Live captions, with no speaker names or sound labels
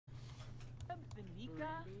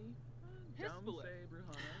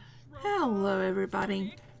Hello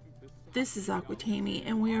everybody, this is Aquatini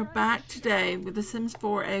and we are back today with The Sims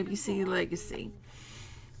 4 ABC Legacy.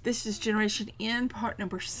 This is Generation N, part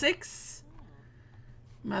number 6.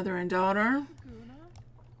 Mother and daughter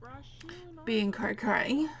being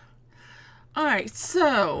cray-cray. Alright,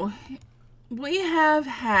 so we have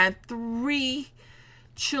had 3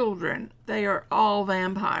 children. They are all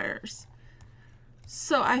vampires.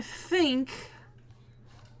 So I think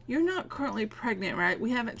you're not currently pregnant, right?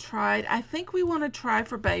 We haven't tried. I think we want to try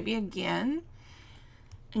for baby again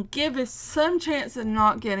and give us some chance of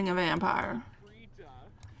not getting a vampire.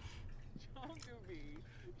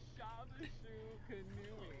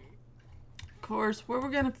 Of course, where we're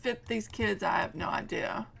going to fit these kids, I have no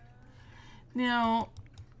idea. Now,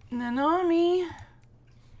 Nanami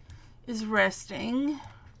is resting.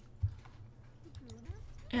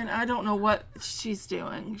 And I don't know what she's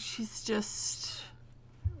doing. She's just...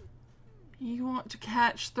 You want to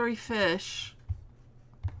catch 3 fish.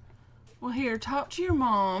 Well, here, talk to your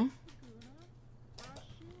mom.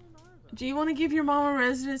 Do you want to give your mom a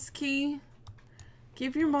residence key?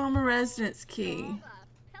 Give your mom a residence key.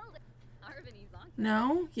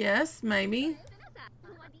 No? Yes? Maybe?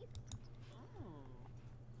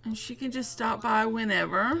 And she can just stop by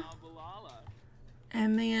whenever.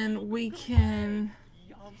 And then we can...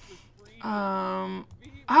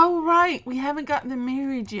 Oh, right. We haven't gotten them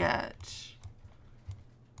married yet.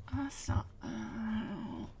 That's not...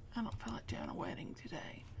 I don't feel like doing a wedding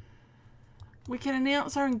today. We can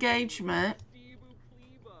announce our engagement.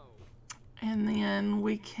 And then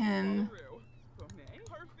we can...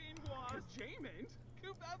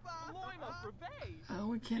 Oh,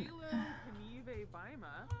 we can...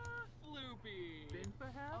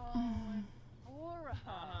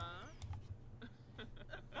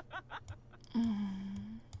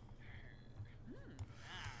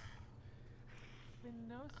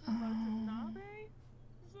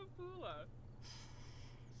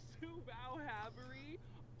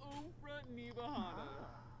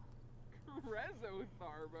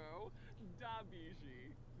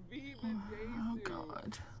 Oh,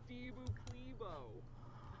 God.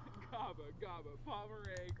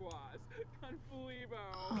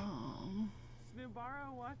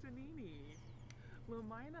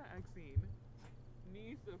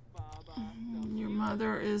 Your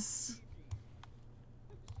mother is...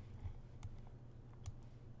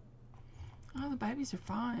 Oh, the babies are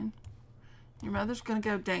fine. Your mother's gonna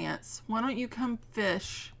go dance. Why don't you come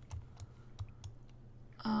fish?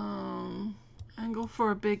 Angle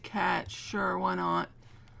for a big catch. Sure, why not?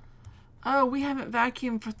 Oh, we haven't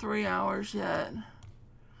vacuumed for 3 hours yet.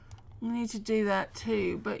 We need to do that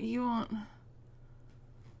too, but you want...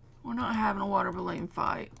 We're not having a water balloon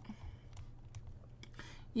fight.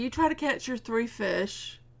 You try to catch your 3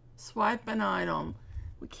 fish. Swipe an item.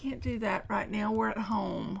 We can't do that right now. We're at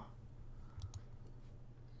home.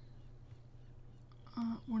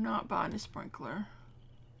 We're not buying a sprinkler.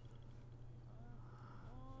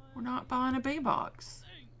 We're not buying a bee box.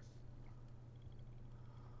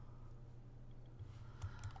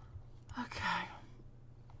 Okay.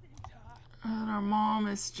 And our mom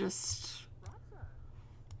is just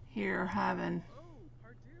here having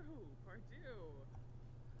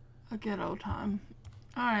a good old time.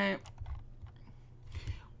 Alright.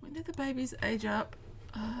 When did the babies age up?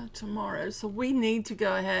 Tomorrow. So we need to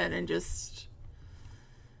go ahead and just...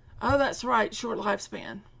 Oh, that's right. Short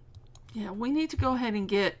lifespan. Yeah, we need to go ahead and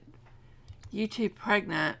get you 2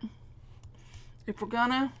 pregnant. If we're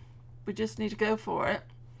gonna, we just need to go for it.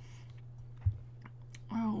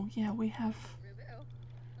 Oh, yeah, we have...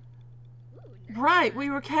 Right,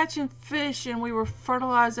 we were catching fish and we were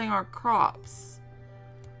fertilizing our crops.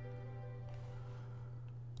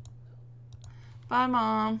 Bye,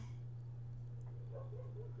 Mom.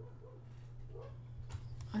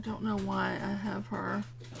 I don't know why I have her...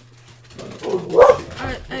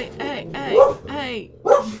 Hey.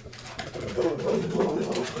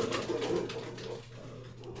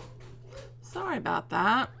 Sorry about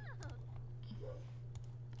that.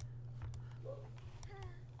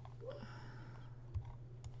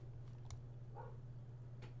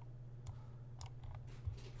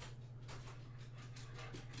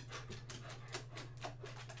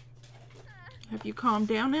 Have you calmed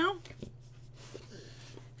down now?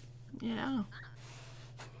 Yeah.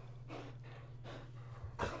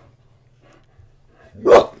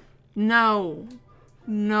 No.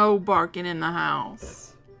 No barking in the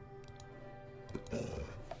house.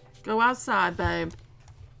 Go outside, babe.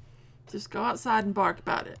 Just go outside and bark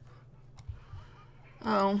about it.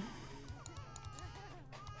 Oh.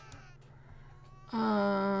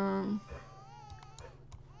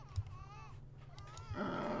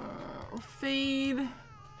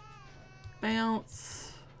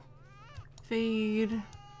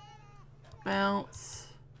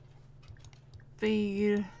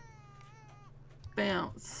 feed,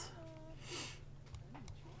 bounce.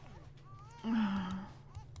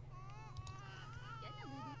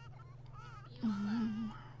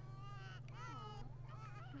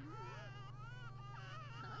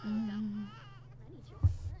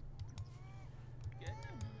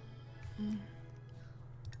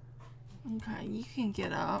 Okay, you can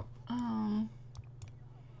get up.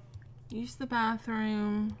 Use the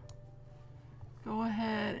bathroom. Go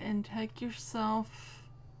ahead and take yourself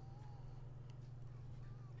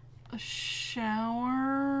a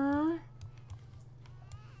shower.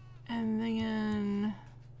 And then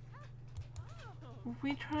were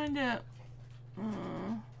we trying to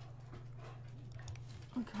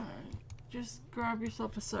okay, just grab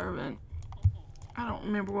yourself a servant. I don't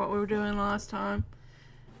remember what we were doing last time.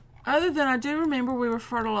 Other than I do remember we were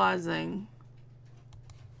fertilizing.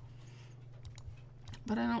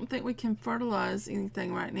 But I don't think we can fertilize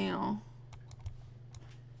anything right now.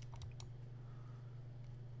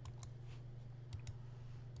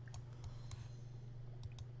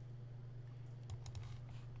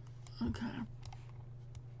 Okay.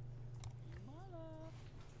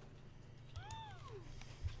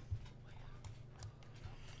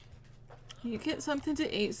 You get something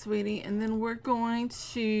to eat, sweetie, and then we're going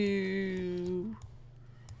to...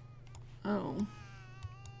 Oh.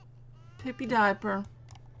 Pippy diaper.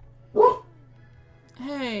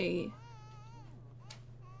 Hey.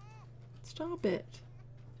 Stop it.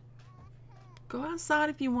 Go outside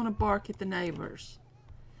if you want to bark at the neighbors.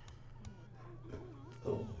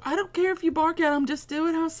 I don't care if you bark at them, just do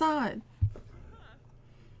it outside.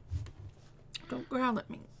 Don't growl at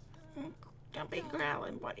me. Don't be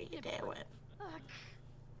growling. What are you doing?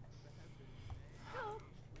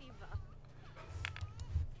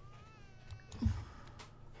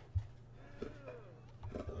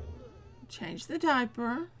 Change the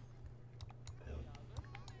diaper.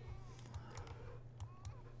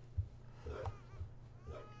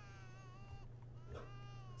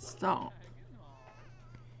 Stop.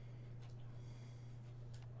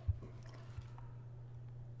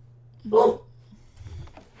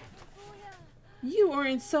 You are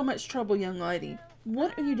in so much trouble, young lady.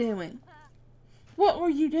 What are you doing? What were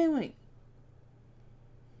you doing?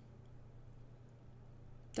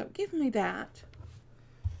 Don't give me that.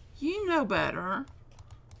 You know better.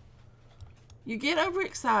 You get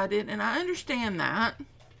overexcited, and I understand that.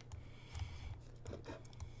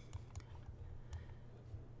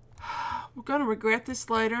 We're going to regret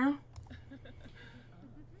this later.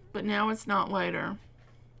 But now it's not later.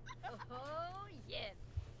 Oh, yes.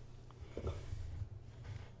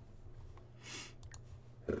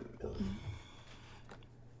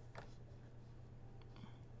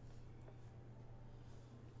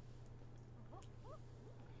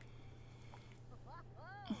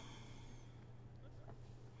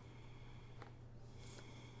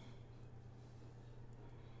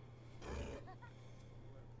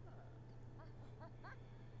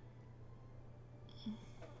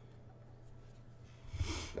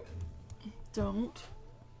 Don't.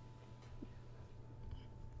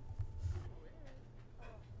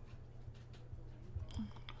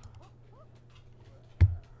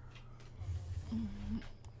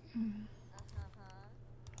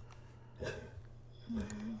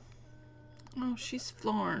 Oh, she's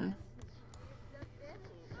flooring.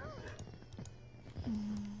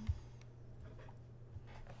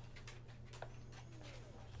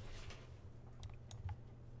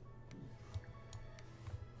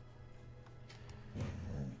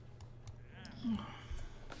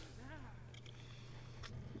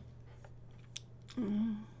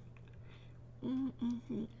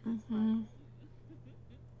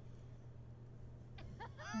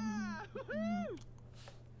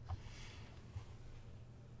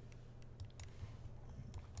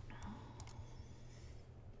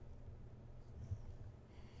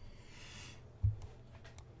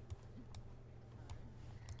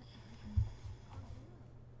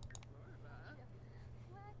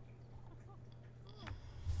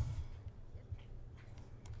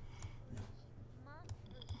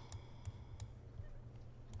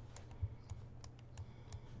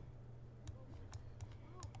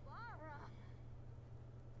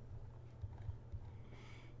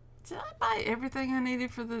 Did I buy everything I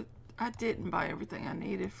needed for the... I didn't buy everything I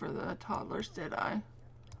needed for the toddlers, did I?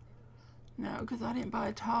 No, because I didn't buy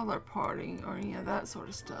a toddler party or any of that sort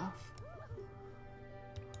of stuff.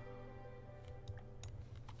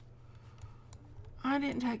 I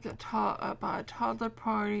didn't take buy a toddler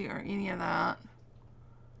party or any of that.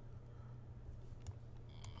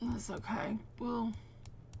 That's okay. We'll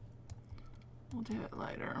do it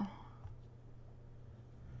later.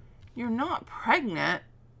 You're not pregnant.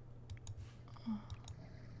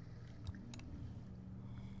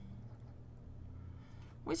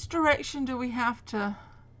 Which direction do we have to?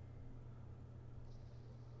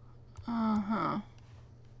 Uh-huh.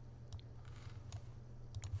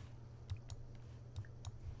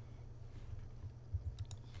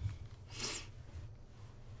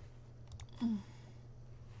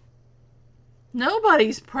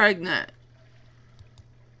 Nobody's pregnant.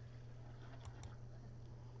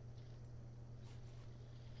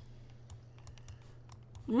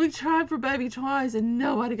 We tried for baby twice and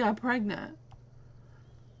nobody got pregnant.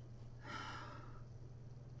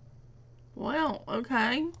 Well,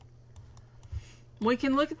 okay. We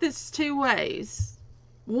can look at this two ways.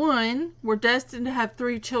 One, we're destined to have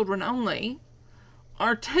 3 children only.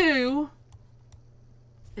 Or 2,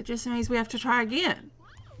 it just means we have to try again.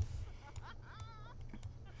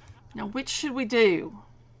 Now, which should we do?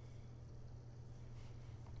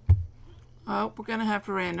 Oh, we're going to have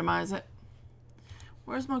to randomize it.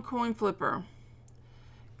 Where's my coin flipper?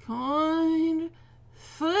 Coin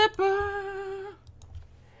flipper.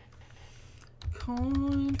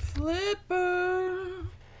 Coin flipper.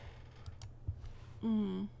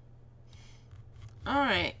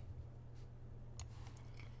 Alright.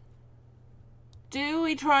 Do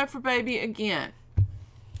we try for baby again?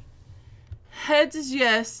 Heads is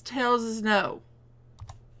yes, tails is no.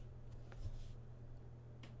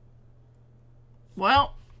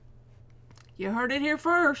 Well, you heard it here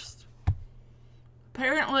first.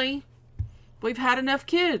 Apparently, we've had enough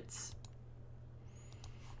kids.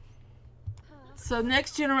 So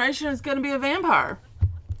next generation is going to be a vampire.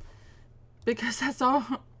 Because that's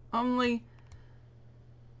our only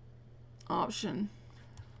option.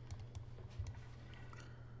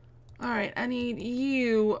 Alright, I need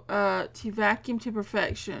you to vacuum to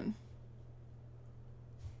perfection.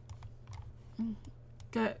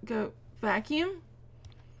 Go vacuum?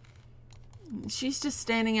 She's just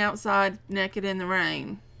standing outside naked in the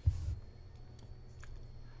rain.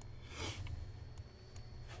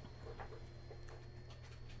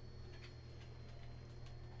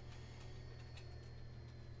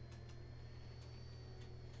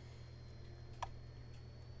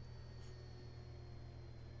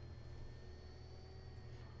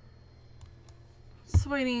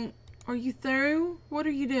 Sweetie, are you through? What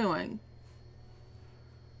are you doing?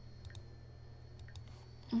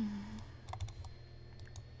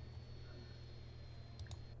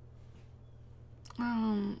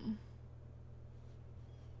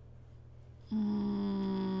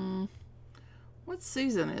 What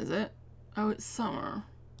season is it? Oh, it's summer.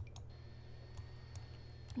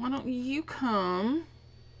 Why don't you come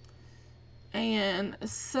and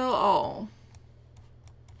sell all?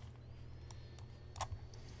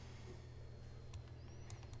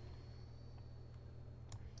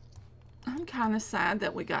 I'm kind of sad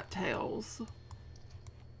that we got tails.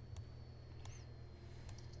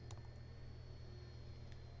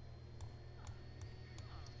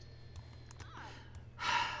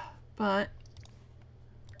 But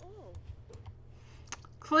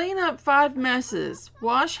clean up 5 messes.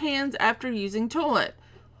 Wash hands after using toilet.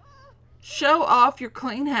 Show off your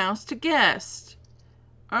clean house to guests.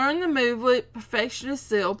 Earn the movelet Perfectionist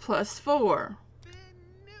Seal +4.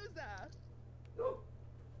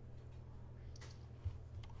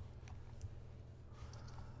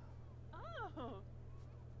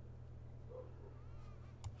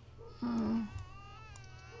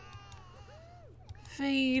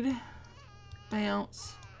 Feed,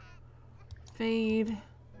 bounce, feed,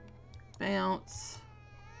 bounce,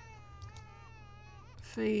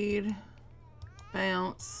 feed,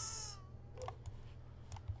 bounce.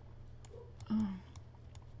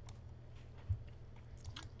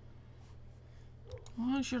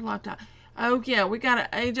 What's your laptop? Oh yeah, we gotta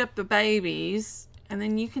age up the babies, and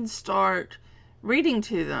then you can start reading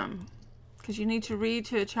to them, because you need to read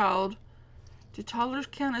to a child. Do toddlers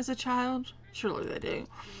count as a child? Surely they do.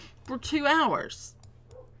 For 2 hours.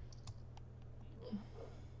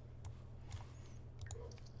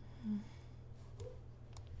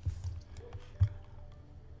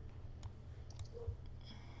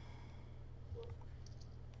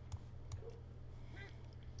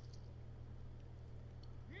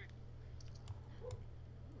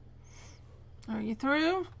 Are you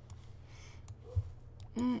through?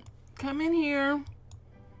 Come in here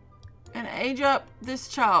and age up this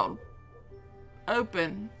child.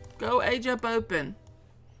 Open. Go age up open.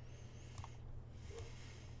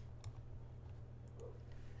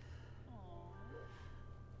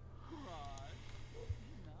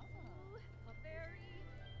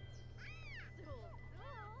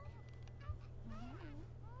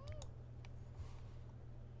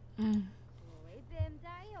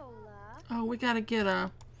 Oh, we gotta get a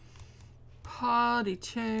potty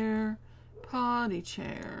chair. Potty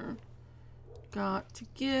chair. Got to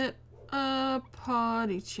get a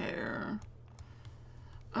potty chair.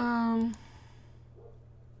 Um.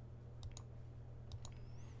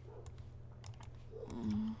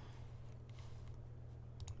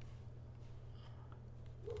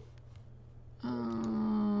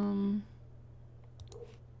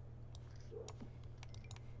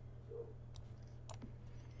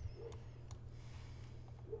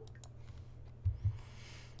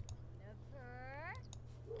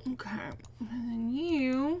 Okay, and then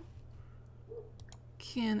you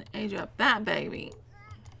can age up that baby.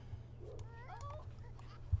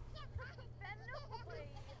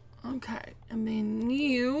 Okay, and then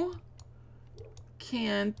you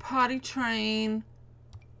can potty train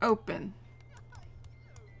open.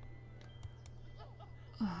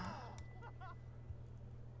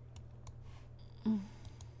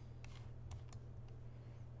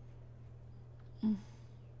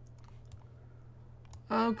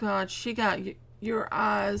 Oh God, she got your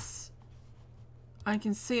eyes. I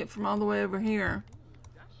can see it from all the way over here.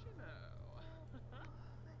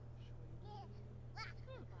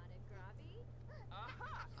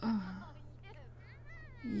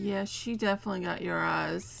 Yeah, she definitely got your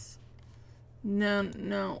eyes. No,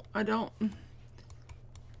 no, I don't.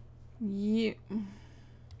 You.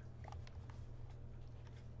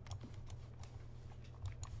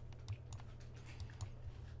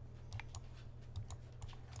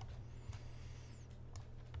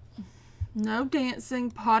 No dancing,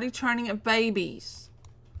 potty training of babies.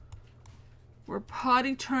 We're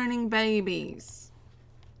potty training babies.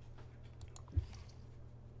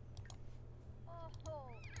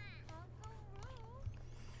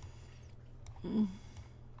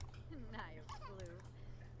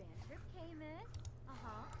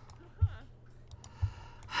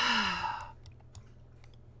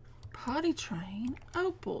 Potty train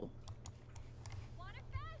Opal.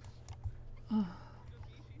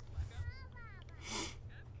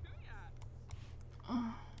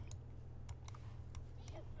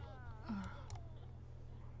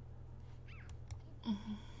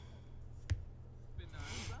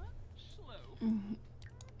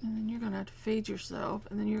 And then you're gonna have to feed yourself,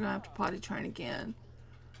 and then you're gonna have to potty train again.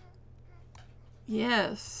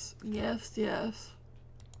 Yes, yes, yes.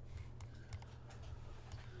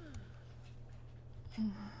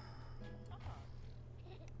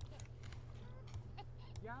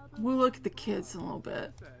 We'll look at the kids in a little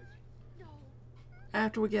bit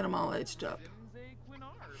after we get them all aged up.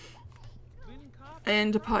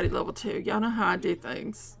 And to potty level 2. Y'all know how I do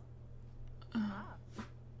things.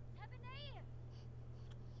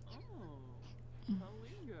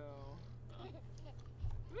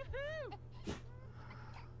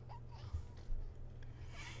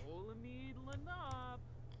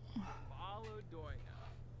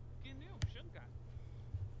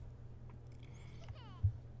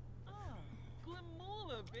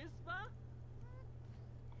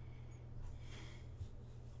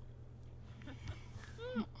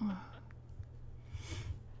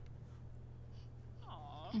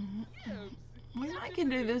 I can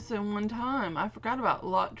do this in one time. I forgot about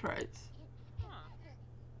lot traits.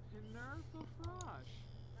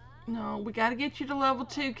 No, we gotta get you to level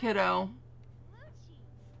 2, kiddo.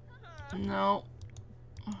 No.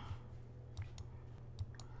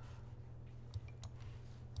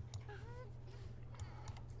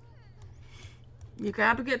 You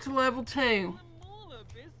gotta get to level 2.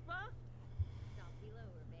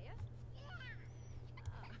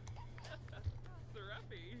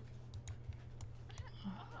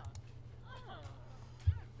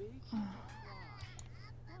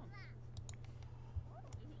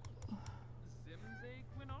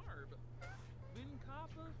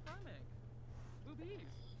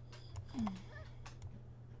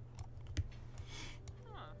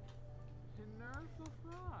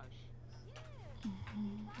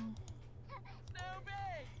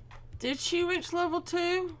 Did she reach level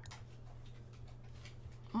 2?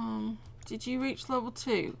 Did you reach level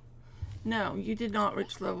 2? No, you did not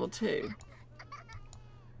reach level 2.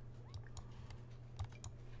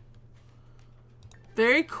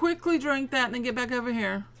 Very quickly drink that and then get back over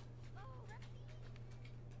here.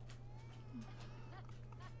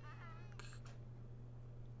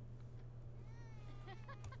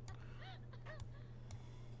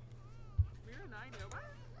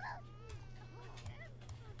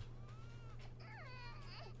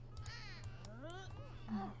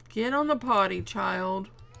 Get on the potty, child.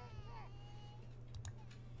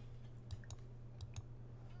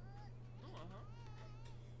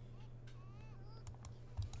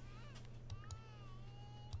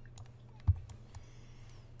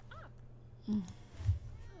 There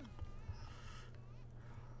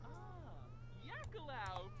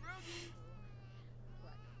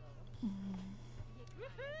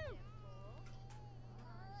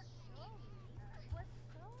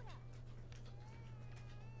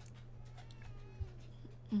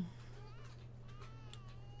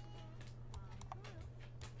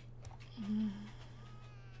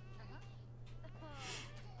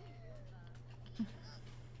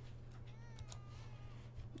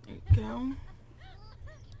you go.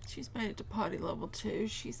 She's made it to potty level 2.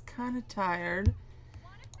 She's kind of tired.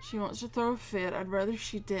 She wants to throw a fit. I'd rather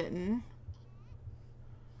she didn't.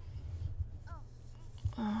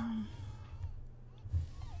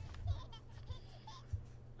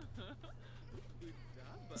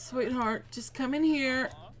 Sweetheart, just come in here.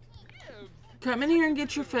 Come in here and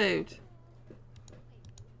get your food.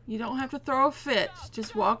 You don't have to throw a fit.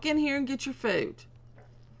 Just walk in here and get your food.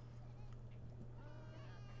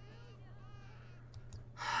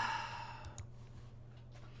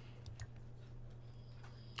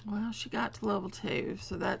 Well, she got to level 2,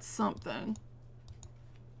 so that's something.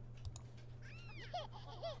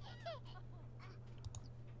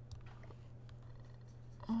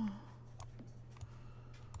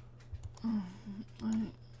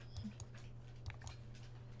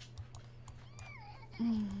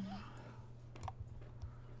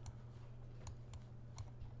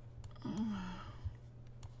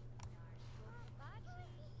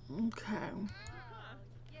 Okay.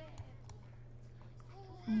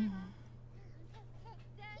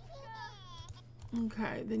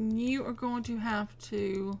 Okay, then you are going to have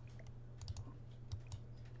to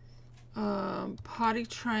potty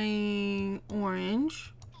train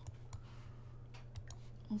Orange.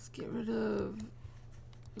 Let's get rid of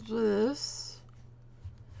this.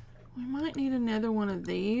 We might need another one of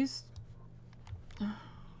these.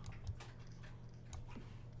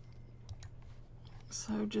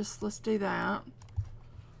 So just let's do that.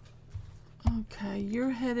 Okay, you're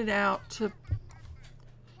headed out to...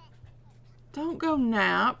 Don't go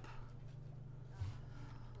nap.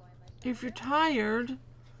 If you're tired,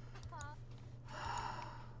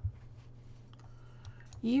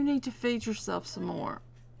 you need to feed yourself some more.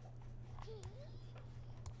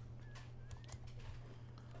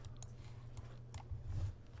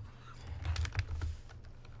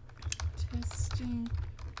 Testing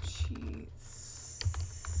cheats.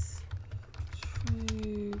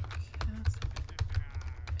 True cast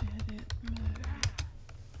edit mode.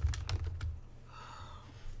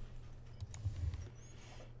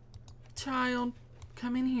 Child,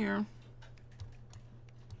 come in here.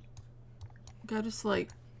 Go to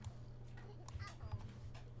sleep.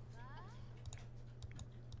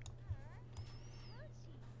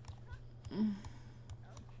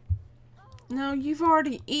 No, you've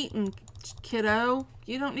already eaten, kiddo.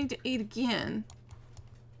 You don't need to eat again.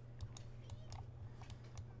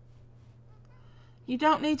 You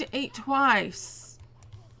don't need to eat twice.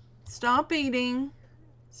 Stop eating.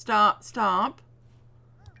 Stop, stop.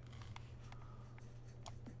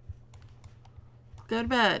 Go to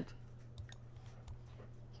bed.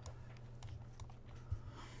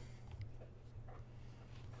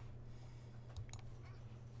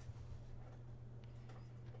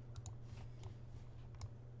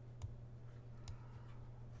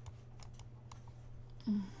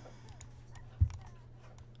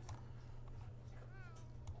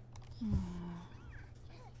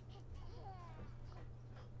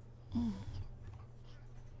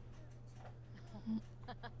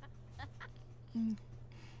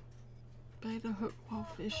 Bait a hook while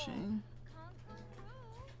fishing.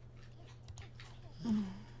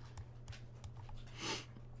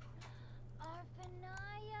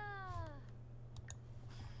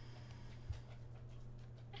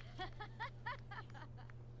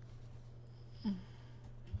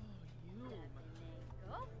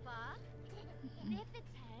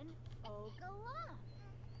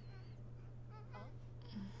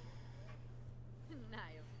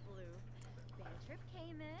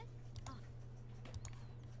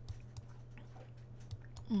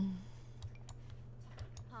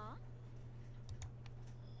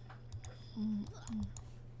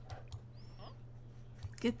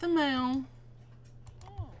 Get the mail.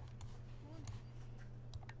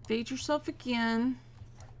 Feed yourself again.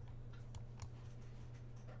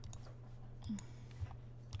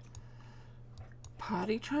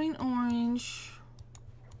 Potty train Orange.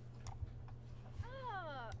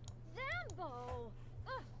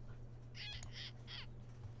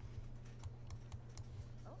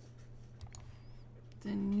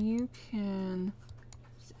 Then you can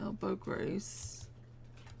elbow Grace,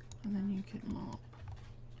 and then you can mop.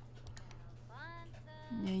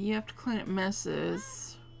 Yeah, you have to clean up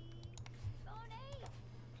messes.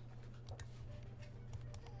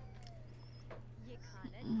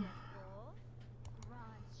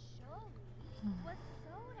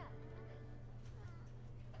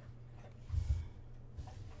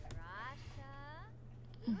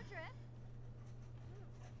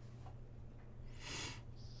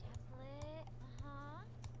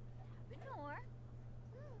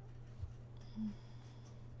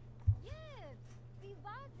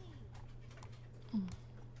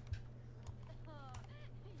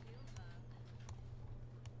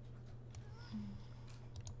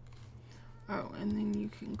 Oh, and then you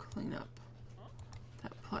can clean up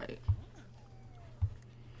that plate.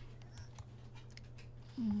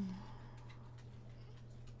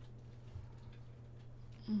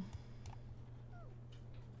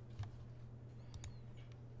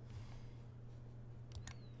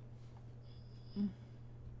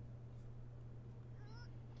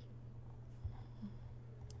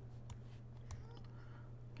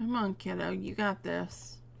 Come on, kiddo, you got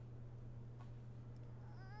this.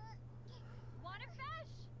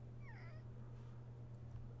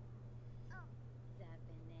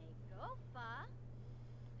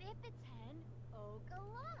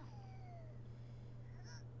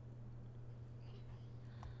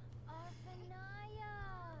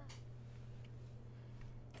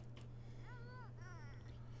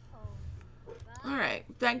 Alright,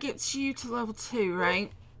 that gets you to level 2,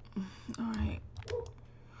 right? Alright.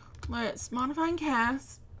 Let's modify and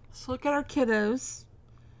cast. Let's look at our kiddos.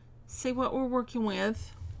 See what we're working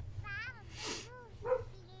with.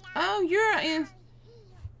 Oh, you're in.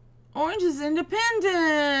 Orange is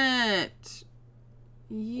independent.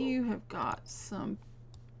 You have got some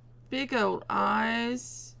big old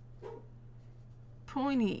eyes.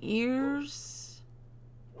 Pointy ears.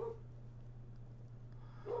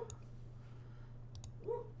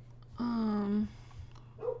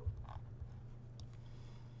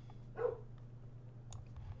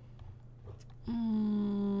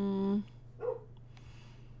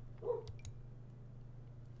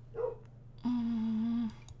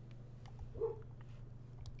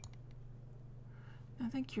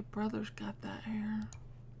 I think your brother's got that hair.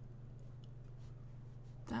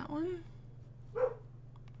 That one?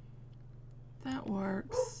 That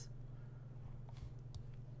works.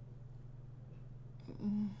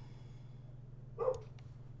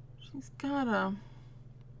 She's got a...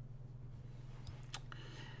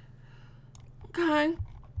 Okay.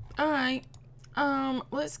 Alright.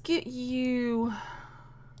 Let's get you...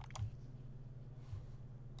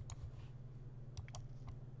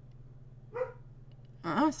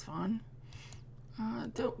 Oh, that's fun.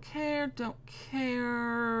 Don't care, don't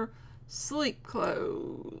care. Sleep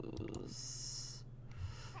clothes.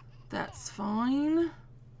 That's fine.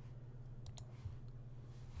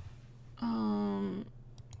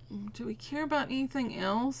 Do we care about anything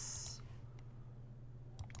else?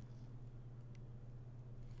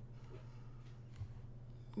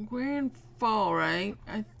 We're in fall, right?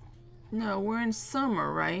 No, we're in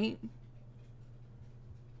summer, right?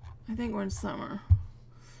 I think we're in summer.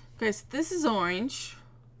 Okay, so this is orange.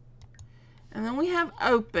 And then we have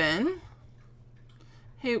Open,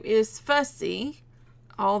 who is fussy.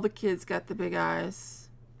 All the kids got the big eyes.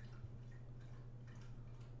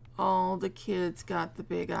 All the kids got the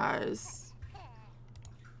big eyes.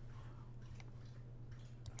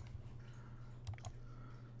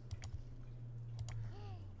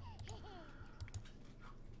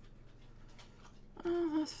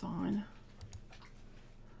 Oh, that's fine.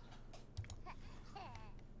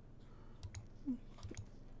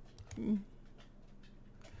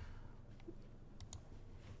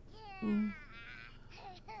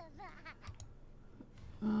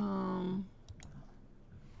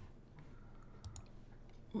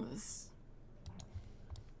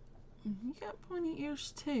 You got pointy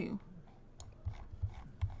ears too.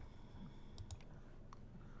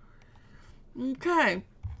 Okay,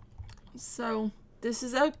 so this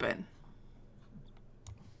is Open.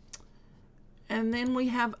 And then we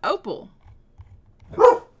have Opal,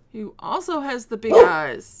 who also has the big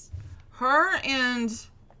eyes. Her and...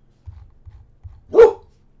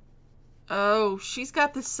 Oh, she's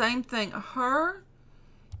got the same thing. Her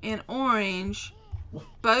and Orange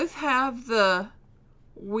both have the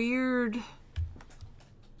weird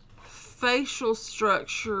facial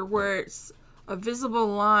structure where it's a visible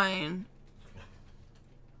line.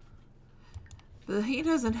 But he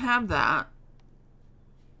doesn't have that.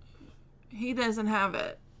 He doesn't have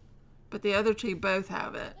it. But the other two both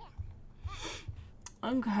have it.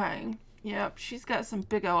 Okay. Yep, she's got some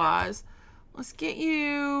big old eyes. Let's get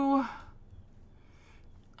you...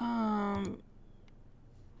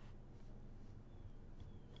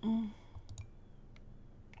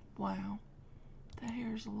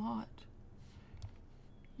 there's a lot.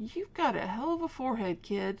 You've got a hell of a forehead,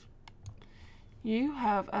 kid. You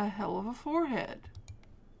have a hell of a forehead.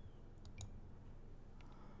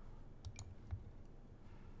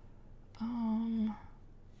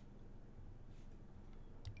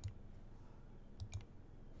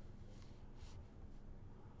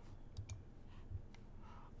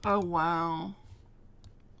 Oh, wow.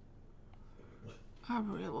 I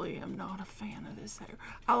really am not a fan of this hair.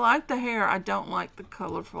 I like the hair. I don't like the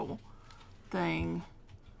colorful thing.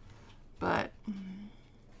 But,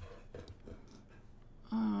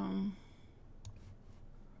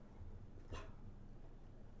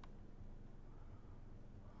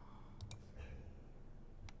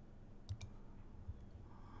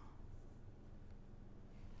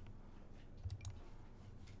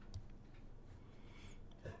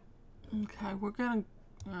 okay, we're gonna,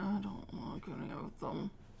 I don't want to go with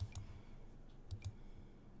them.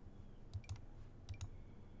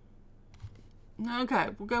 Okay,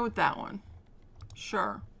 we'll go with that one.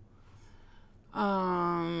 Sure.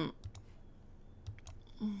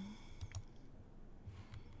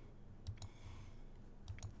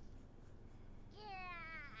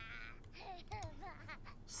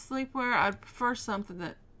 Sleepwear, I'd prefer something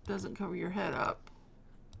that doesn't cover your head up,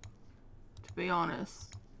 to be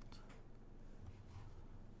honest.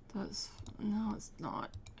 That's, no, it's not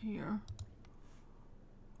here.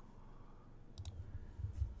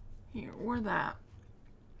 Here, wear that.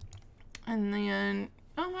 And then,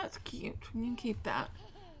 oh, that's cute. You can keep that.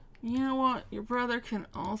 You know what? Your brother can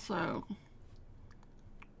also,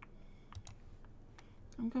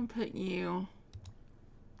 I'm going to put you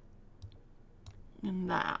in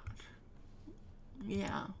that.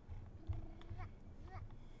 Yeah.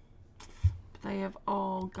 But they have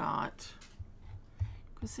all got,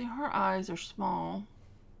 because see, her eyes are small.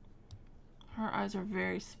 Her eyes are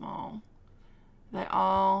very small. They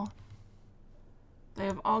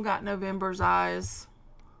have all got November's eyes.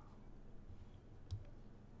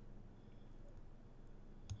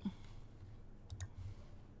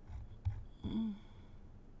 I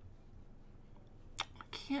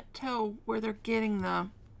can't tell where they're getting the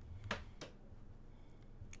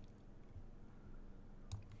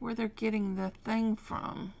thing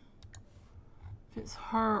from. If it's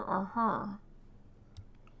her or her.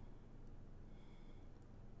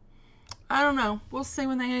 I don't know. We'll see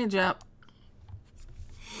when they age up.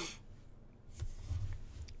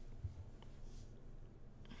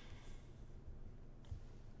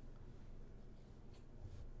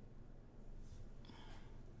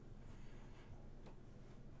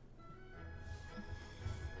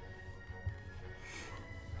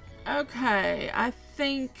 Okay, I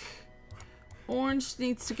think Orange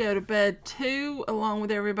needs to go to bed too, along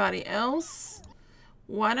with everybody else.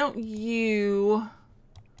 Why don't you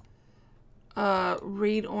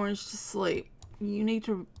read Orange to sleep? You need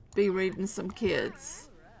to be reading some kids.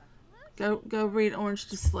 Go read Orange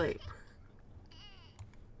to sleep.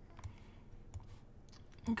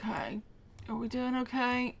 Okay. Are we doing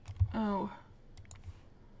okay? Oh.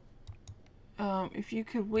 If you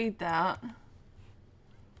could weed that.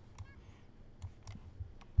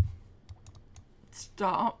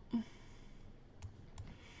 Stop.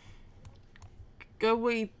 Go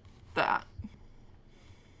weed that.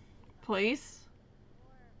 Please.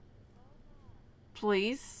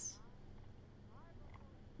 Please.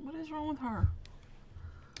 What is wrong with her?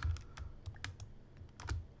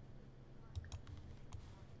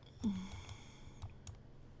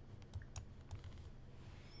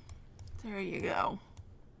 There you go.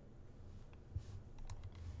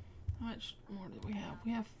 How much more do we have?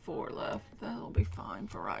 We have 4 left. That'll be fine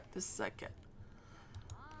for right this second.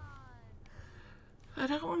 I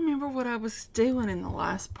don't remember what I was doing in the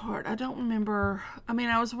last part. I don't remember. I mean,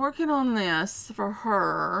 I was working on this for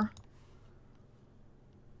her.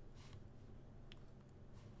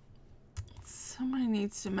 Somebody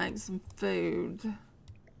needs to make some food.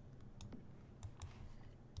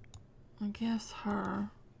 I guess her.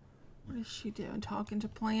 What is she doing? Talking to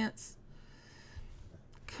plants?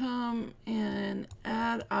 Come and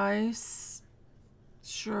add ice.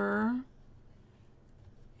 Sure.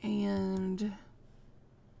 And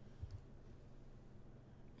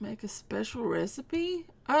make a special recipe?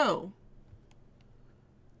 Oh.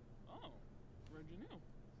 Oh, where'd you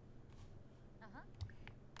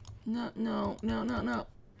No, know? no, no, no, no,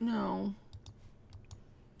 no.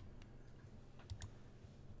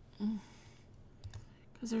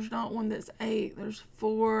 Because there's not one that's 8. There's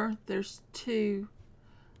 4. There's 2.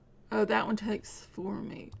 Oh, that one takes 4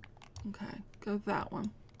 meat. Okay, go with that one.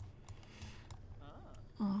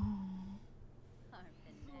 Oh.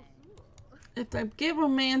 If they get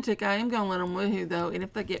romantic, I am going to let them woohoo, though. And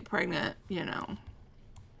if they get pregnant, you know,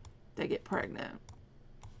 they get pregnant.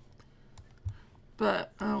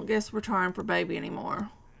 But I don't guess we're trying for baby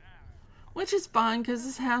anymore. Which is fine, because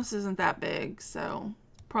this house isn't that big. So,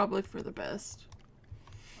 probably for the best.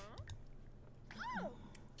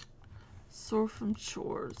 Sore from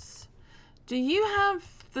chores. Do you have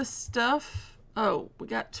the stuff? Oh, we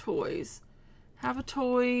got toys. Have a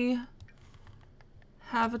toy.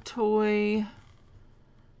 Have a toy.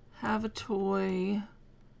 Have a toy.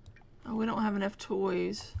 Oh, we don't have enough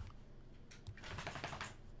toys.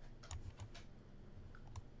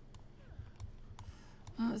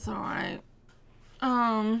 That's alright.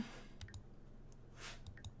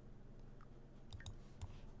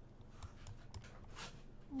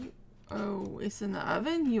 Oh, it's in the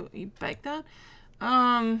oven? You baked that?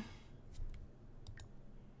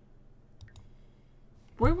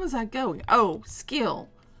 Where was I going? Oh, skill.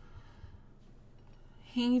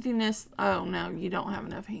 Handiness. Oh, no, you don't have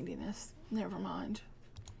enough handiness. Never mind.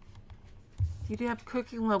 You do have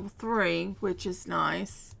cooking level 3, which is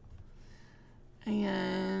nice.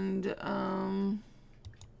 And,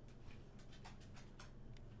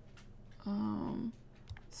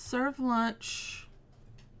 serve lunch.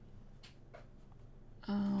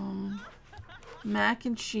 Mac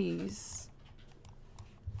and cheese.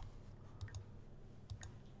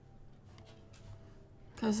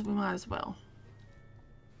 Because we might as well.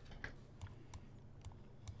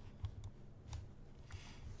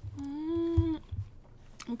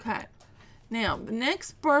 Okay. Now, the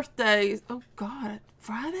next birthday is... Oh, God.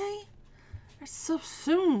 Friday? That's so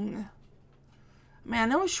soon. I mean, I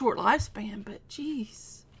know a short lifespan, but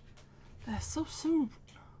jeez. That's so soon.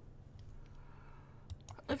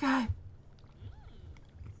 Okay.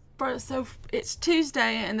 So, it's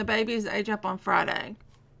Tuesday, and the baby is age up on Friday.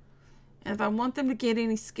 And if I want them to get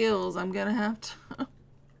any skills, I'm going to have to...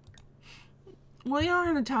 We are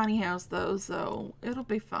in a tiny house, though, so it'll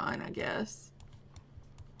be fine, I guess.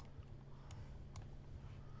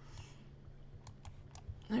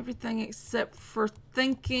 Everything except for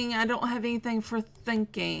thinking. I don't have anything for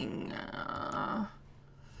thinking.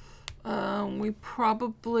 We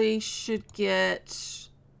probably should get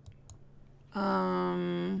a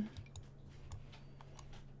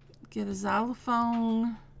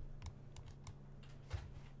xylophone.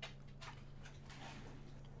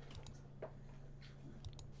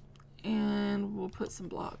 And we'll put some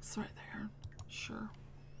blocks right there. Sure.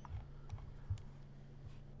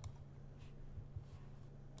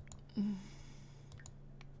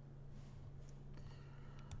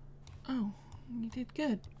 Oh, you did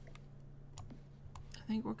good. I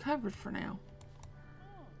think we're covered for now.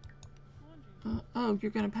 Oh, you're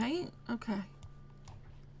gonna paint? Okay.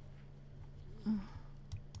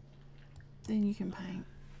 Then you can paint.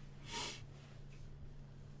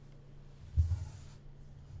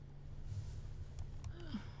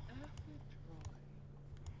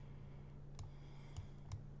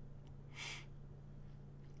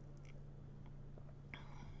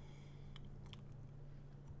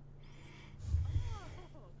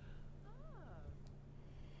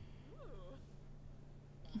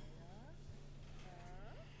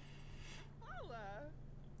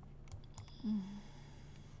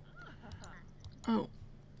 Oh,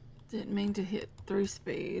 didn't mean to hit 3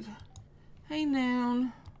 speed. Hey,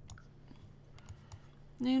 Noon.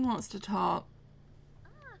 Noon wants to talk.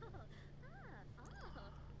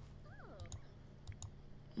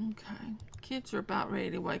 Okay, kids are about ready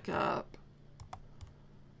to wake up.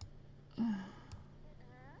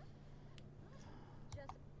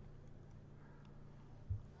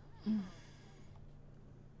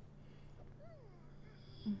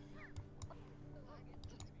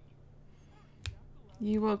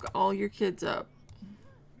 You woke all your kids up.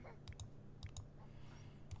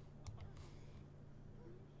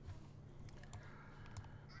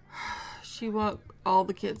 She woke all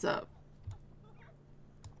the kids up.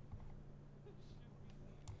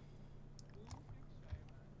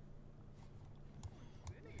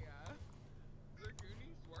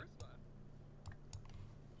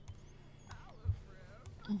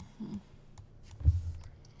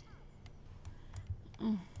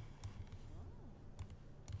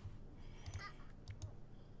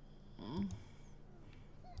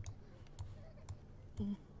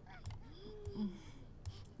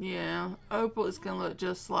 Yeah, Opal is going to look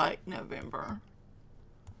just like November.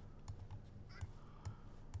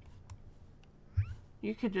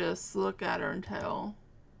 You could just look at her and tell.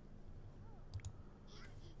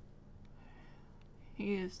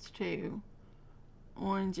 He is too.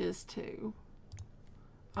 Orange is too.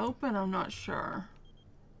 Open, I'm not sure.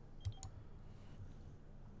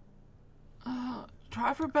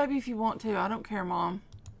 try for baby if you want to. I don't care, Mom.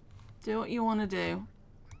 Do what you want to do.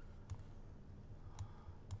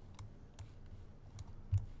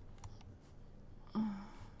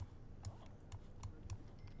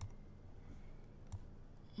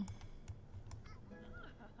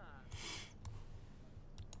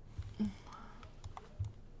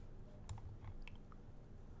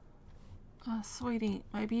 Sweetie,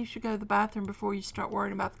 maybe you should go to the bathroom before you start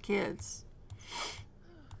worrying about the kids.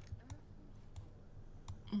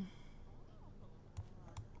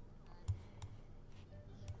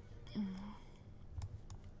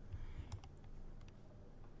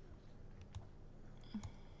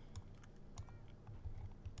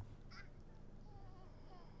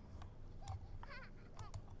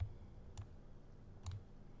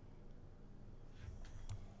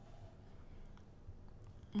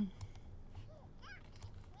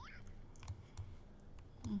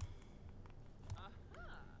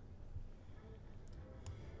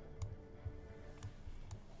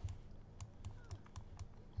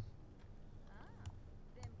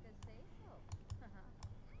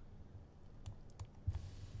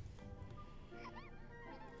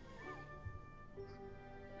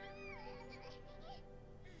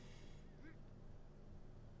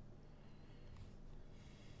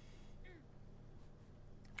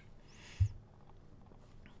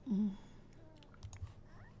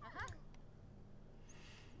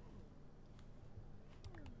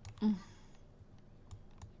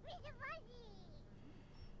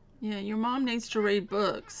 Yeah, your mom needs to read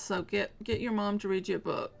books, so get your mom to read you a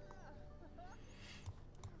book.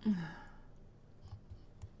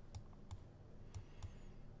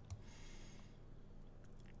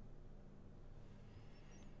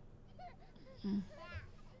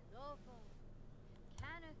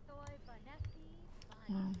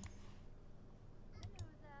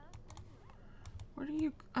 Where do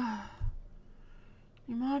you...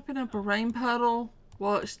 you mopping up a rain puddle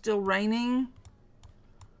while it's still raining?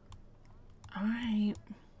 Alright.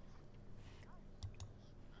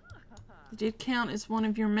 It did count as one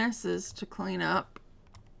of your messes to clean up.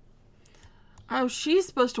 Oh, she's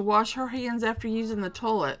supposed to wash her hands after using the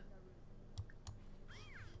toilet.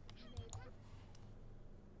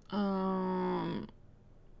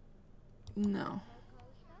 No.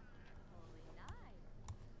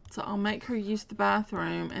 So I'll make her use the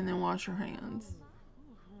bathroom and then wash her hands.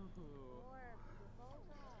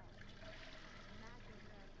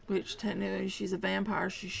 Which technically she's a vampire,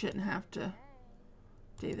 she shouldn't have to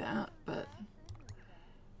do that, but...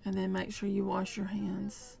 And then make sure you wash your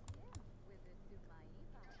hands.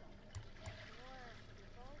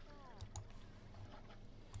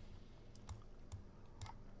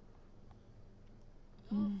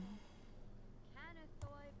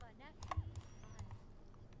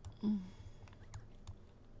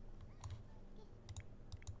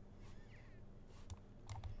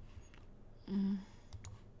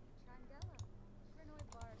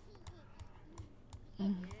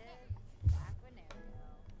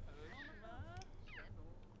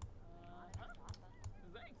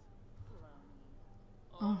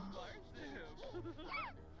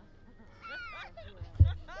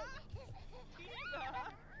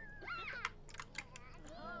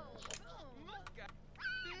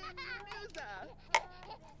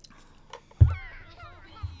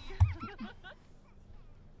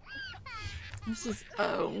 This is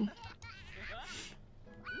O.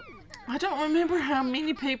 I don't remember how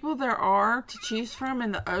many people there are to choose from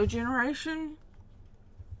in the O generation.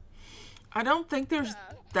 I don't think there's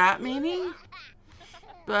that many,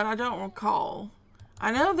 but I don't recall.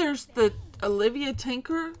 I know there's the Olivia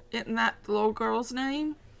Tinker, isn't that the little girl's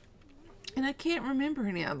name? And I can't remember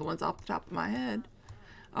any other ones off the top of my head.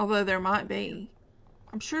 Although there might be.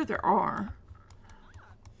 I'm sure there are.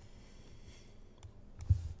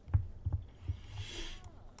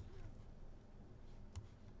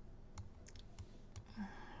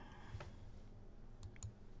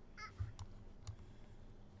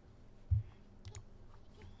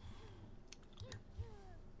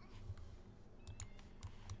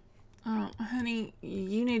 Oh, honey,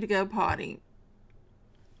 you need to go potty.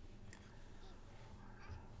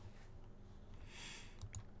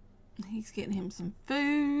 He's getting him some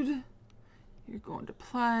food. You're going to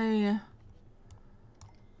play.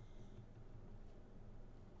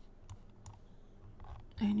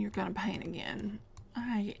 And you're going to paint again. All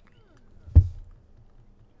right.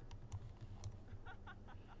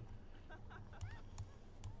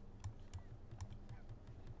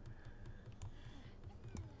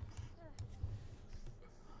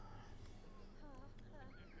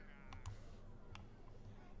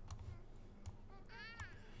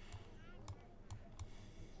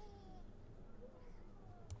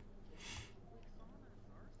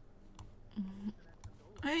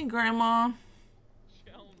 Hey, Grandma.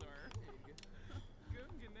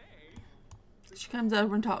 She comes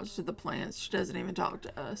over and talks to the plants. She doesn't even talk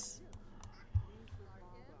to us.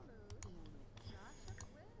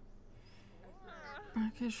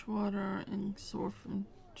 Brackish water and sore from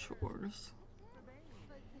chores.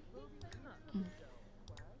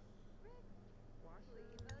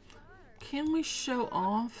 Can we show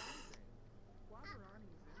off?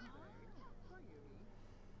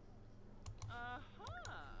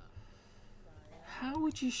 How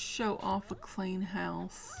would you show off a clean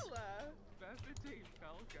house?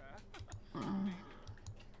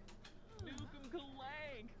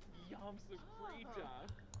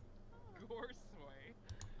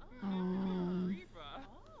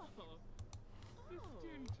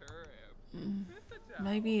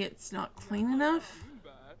 Maybe it's not clean enough?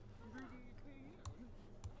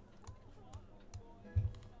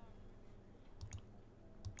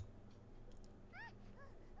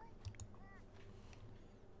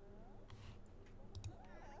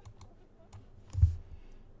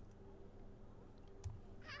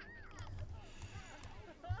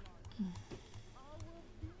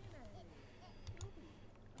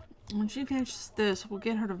 When she finishes this, we'll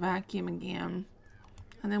get her to vacuum again.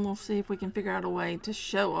 And then we'll see if we can figure out a way to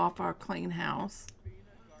show off our clean house.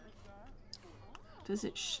 Does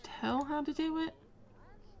it tell how to do it?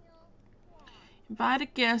 Invite a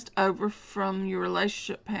guest over from your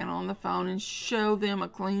relationship panel on the phone and show them a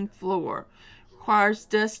clean floor. Requires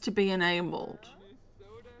dust to be enabled.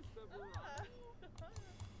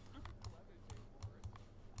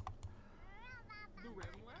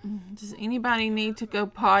 Does anybody need to go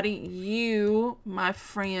potty? You, my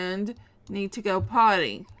friend, need to go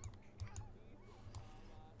potty.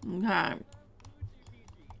 Okay.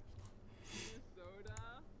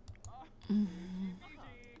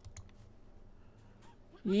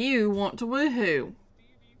 You want to woohoo.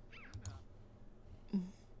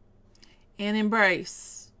 And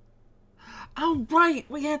embrace. Oh, right.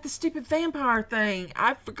 We had the stupid vampire thing.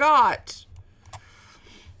 I forgot.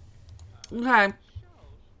 Okay.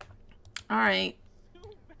 Alright.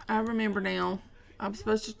 I remember now. I'm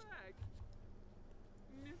supposed to...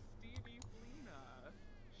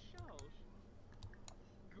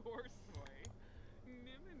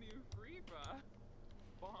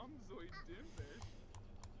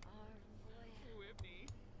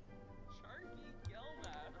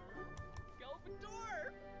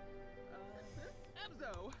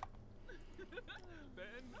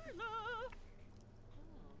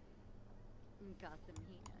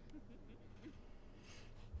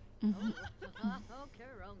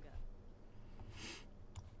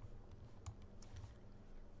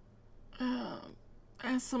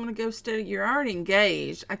 Ask someone to go steady. You're already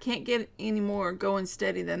engaged. I can't get any more going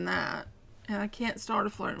steady than that. And I can't start a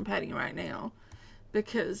flirt and petting right now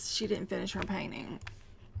because she didn't finish her painting.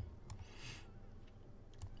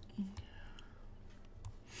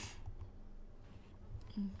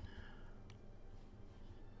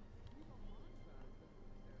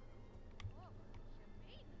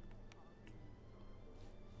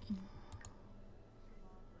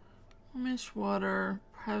 Mesh water,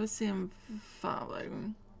 privacy and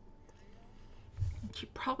following. She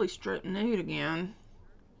probably stripped nude again.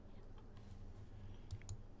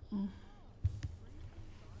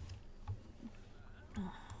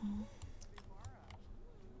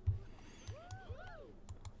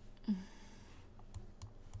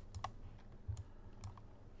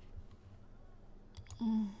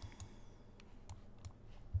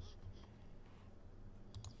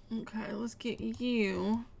 Okay, let's get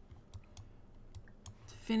you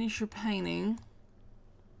to finish your painting.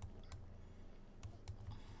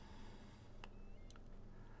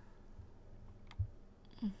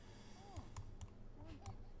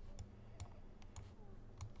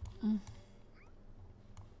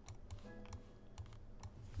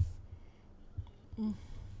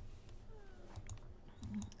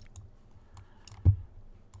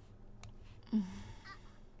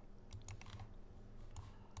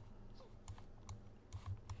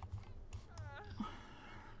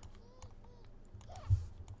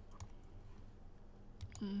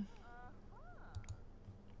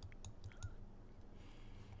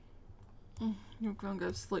 You're gonna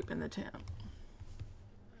go sleep in the tent.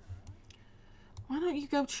 Why don't you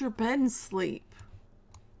go to your bed and sleep?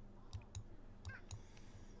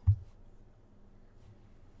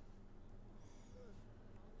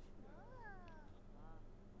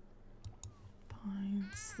 Fine,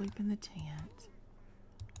 sleep in the tent.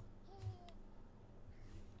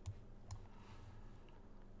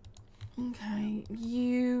 Okay,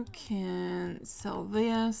 you can sell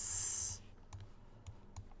this.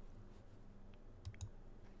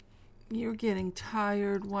 You're getting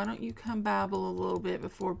tired. Why don't you come babble a little bit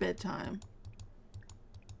before bedtime?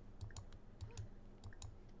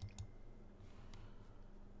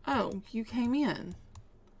 Oh, you came in.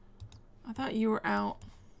 I thought you were outside.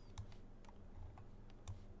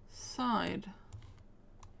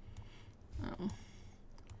 Oh.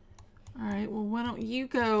 Alright, well, why don't you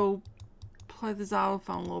go play the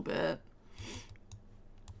xylophone a little bit?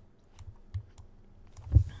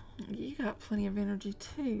 You got plenty of energy,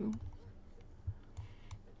 too.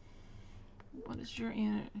 What is your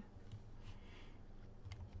energy?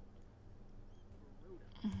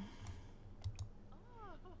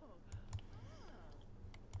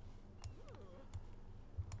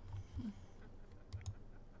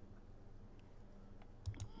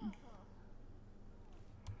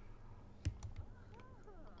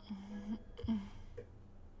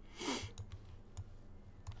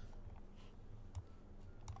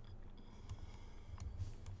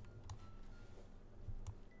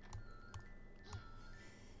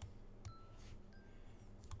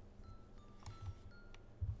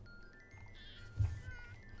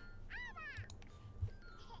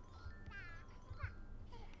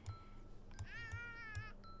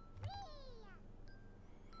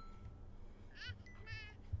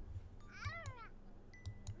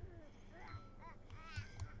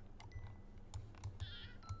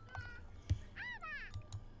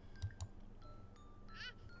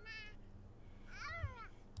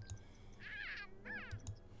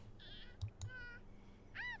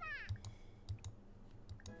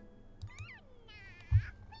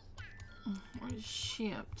 What is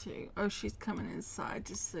she up to? Oh, she's coming inside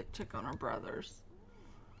to check on her brothers.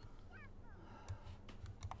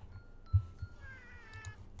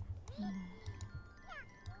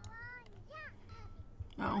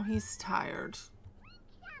 Oh, he's tired.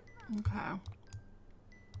 Okay.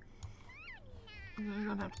 You're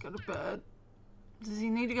gonna have to go to bed. Does he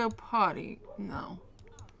need to go potty? No.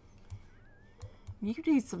 You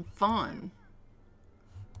need some fun.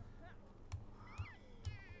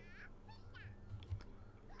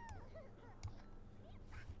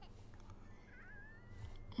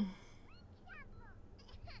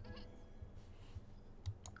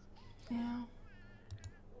 Yeah.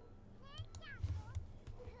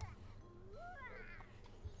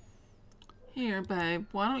 Here, babe.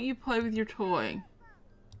 Why don't you play with your toy?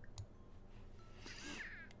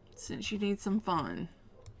 Since you need some fun.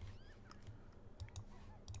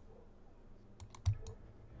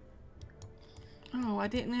 Oh, I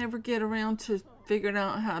didn't ever get around to figuring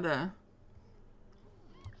out how to...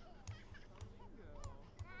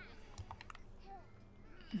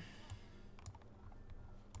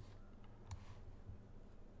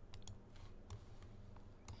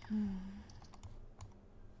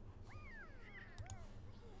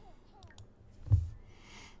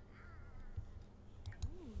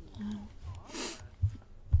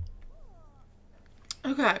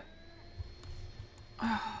 Okay.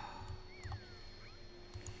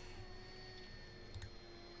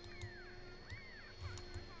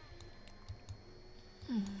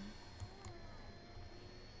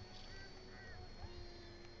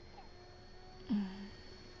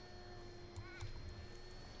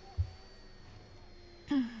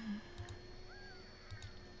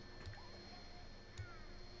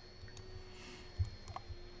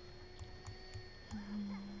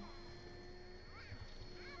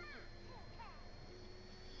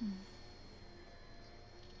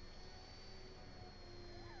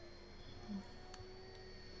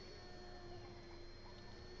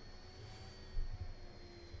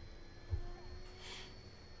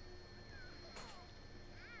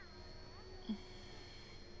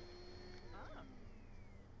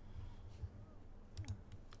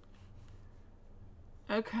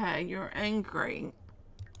 Okay, you're angry.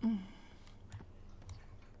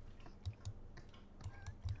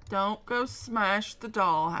 Don't go smash the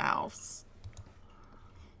dollhouse.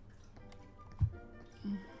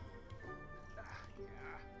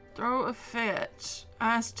 Throw a fit.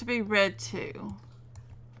 Ask to be read to.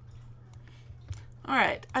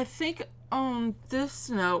 Alright, I think on this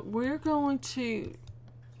note, we're going to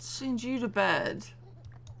send you to bed.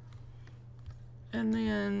 And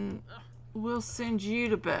then we'll send you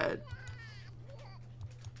to bed.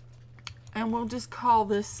 And we'll just call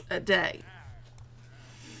this a day.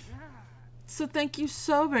 So thank you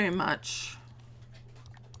so very much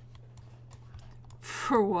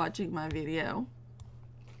for watching my video.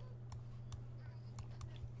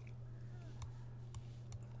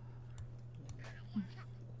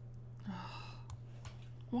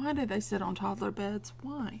 Why did they sit on toddler beds?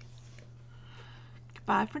 Why?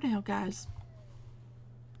 Goodbye for now, guys.